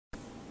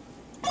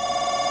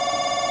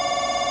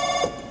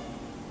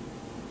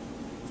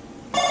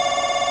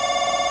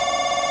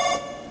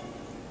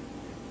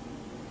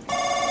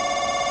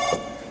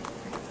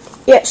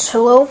Yes,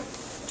 hello.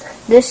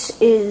 This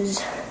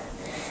is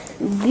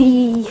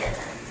the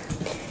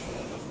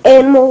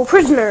Animal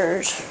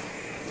Prisoners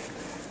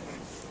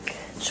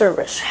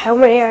service. How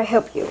may I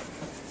help you?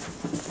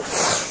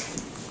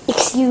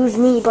 Excuse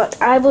me,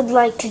 but I would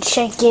like to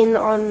check in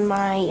on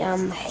my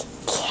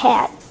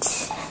cat.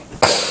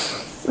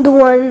 The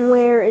one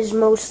where is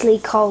mostly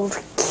called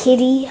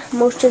Kitty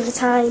most of the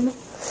time.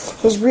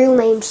 His real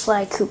name's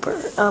Sly Cooper.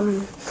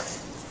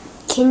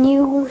 Can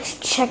you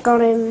check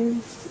on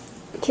him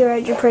here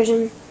at your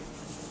prison?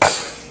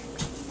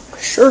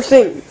 Sure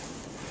thing.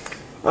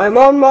 I'm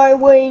on my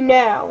way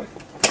now.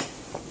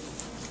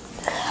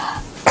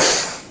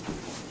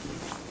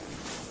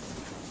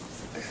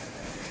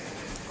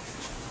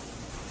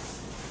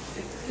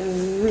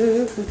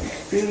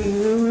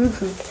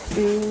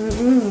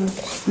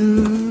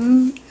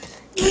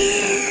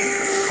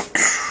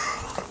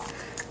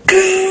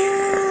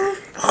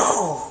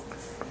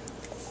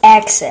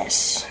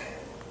 Access.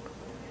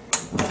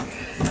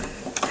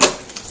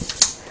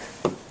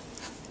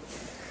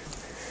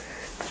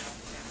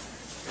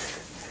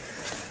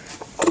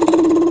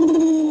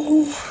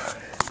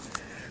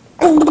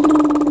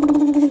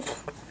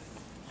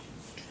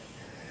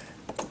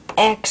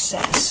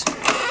 Access.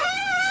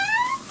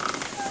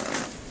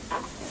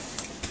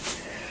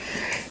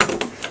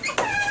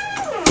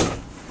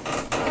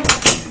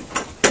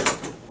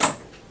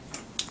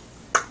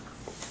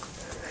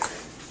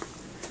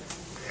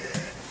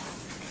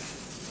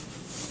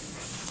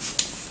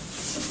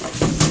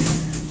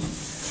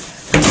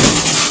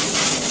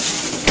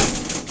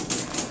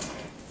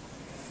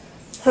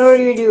 How are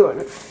you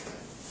doing?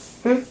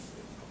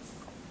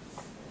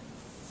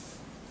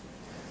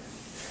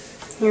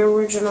 Your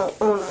original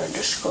owner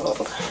just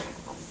called.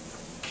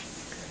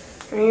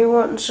 Are you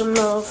wanting some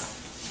love?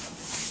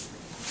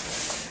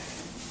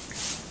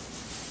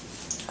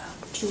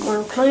 Do you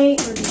want to play,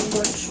 or do you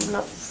want some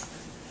love?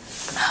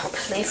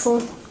 Playful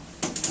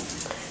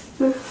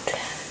mood.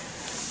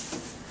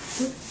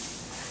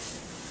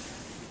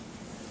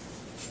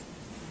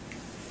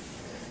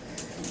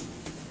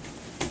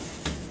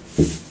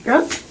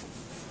 Up.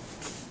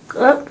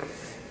 Up.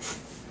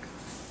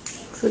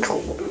 Which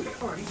one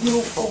are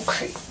you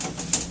okay?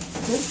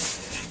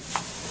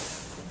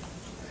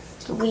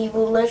 We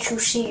will let you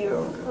see your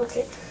own.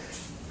 Okay.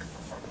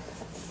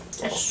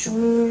 As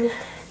soon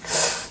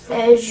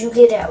as you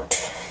get out.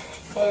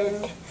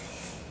 And,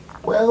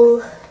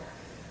 well,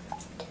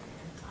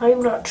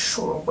 I'm not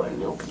sure when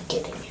you'll be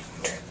getting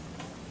out.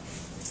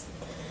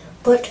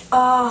 But,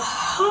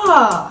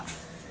 aha!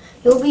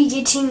 You'll be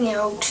getting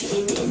out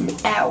in an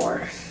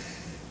hour.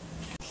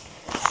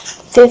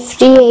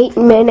 58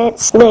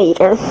 minutes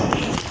later.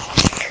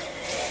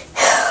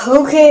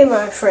 Okay,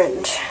 my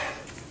friend.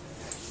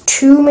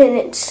 2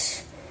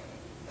 minutes,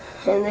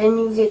 and then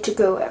you get to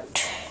go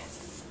out.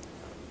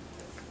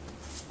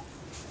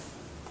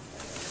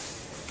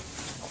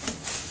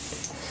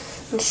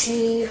 And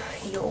see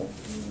your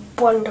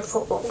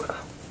wonderful owner.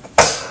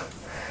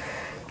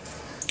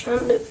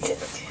 And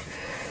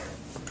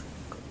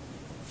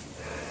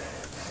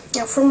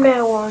now from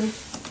now on,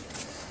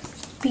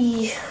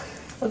 be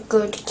a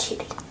good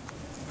kitty.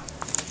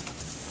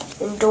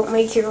 And don't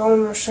make your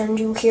owner send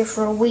you here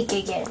for a week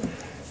again.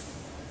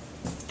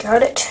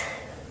 Got it?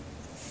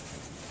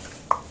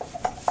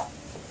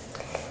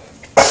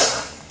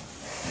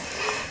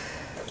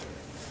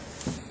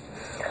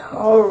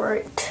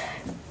 Alright.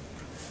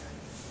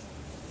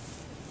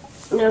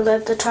 Now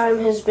that the time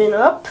has been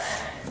up,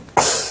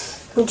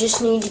 we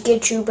just need to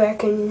get you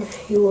back in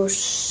your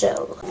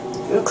cell.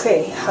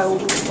 Okay, I'll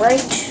be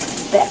right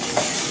back.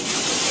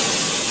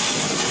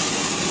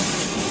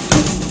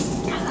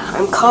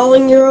 I'm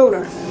calling your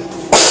owner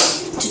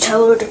to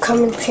tell her to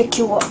come and pick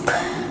you up.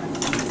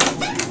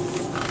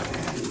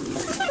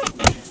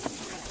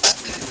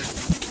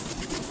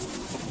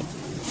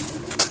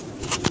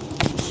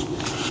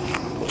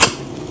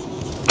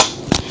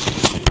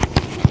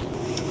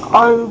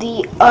 On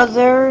the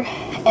other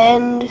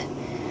end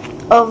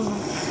of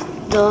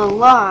the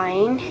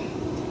line,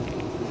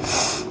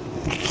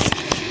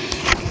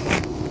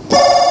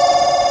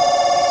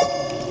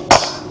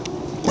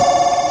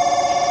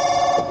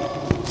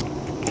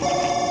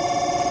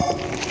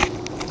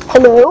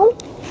 hello?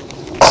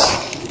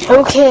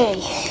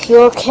 Okay,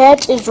 your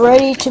cat is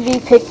ready to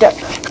be picked up.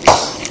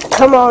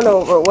 Come on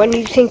over. When do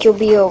you think you'll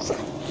be over?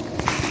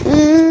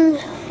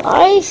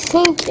 I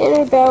think in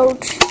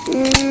about,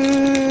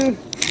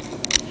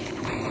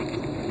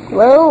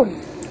 well,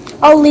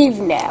 I'll leave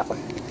now.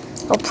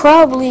 I'll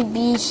probably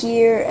be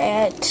here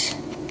at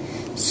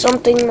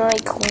something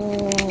like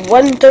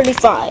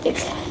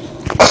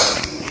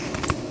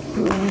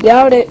 1:35.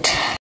 Got it.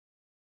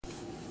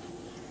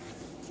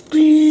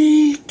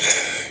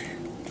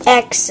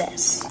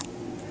 Access.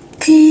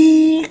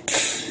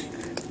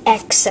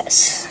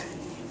 Access.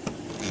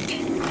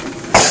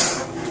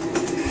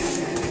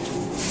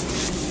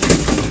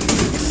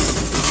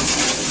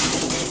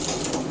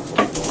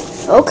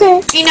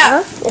 Okay.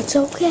 Enough. It's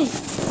okay.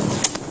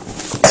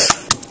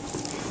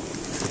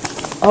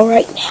 All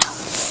right now.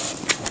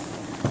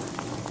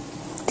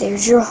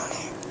 There's your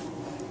owner.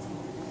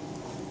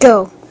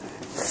 Go.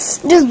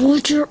 Just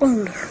let your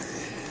owner.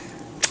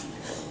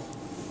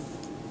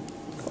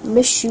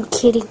 Miss you,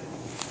 kitty.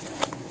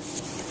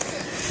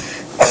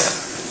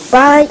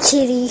 Bye,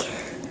 kitty.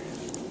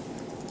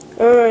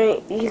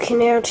 Alright, you can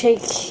now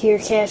take your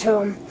cat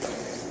home.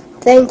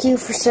 Thank you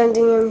for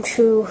sending him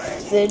to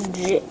the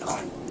jail.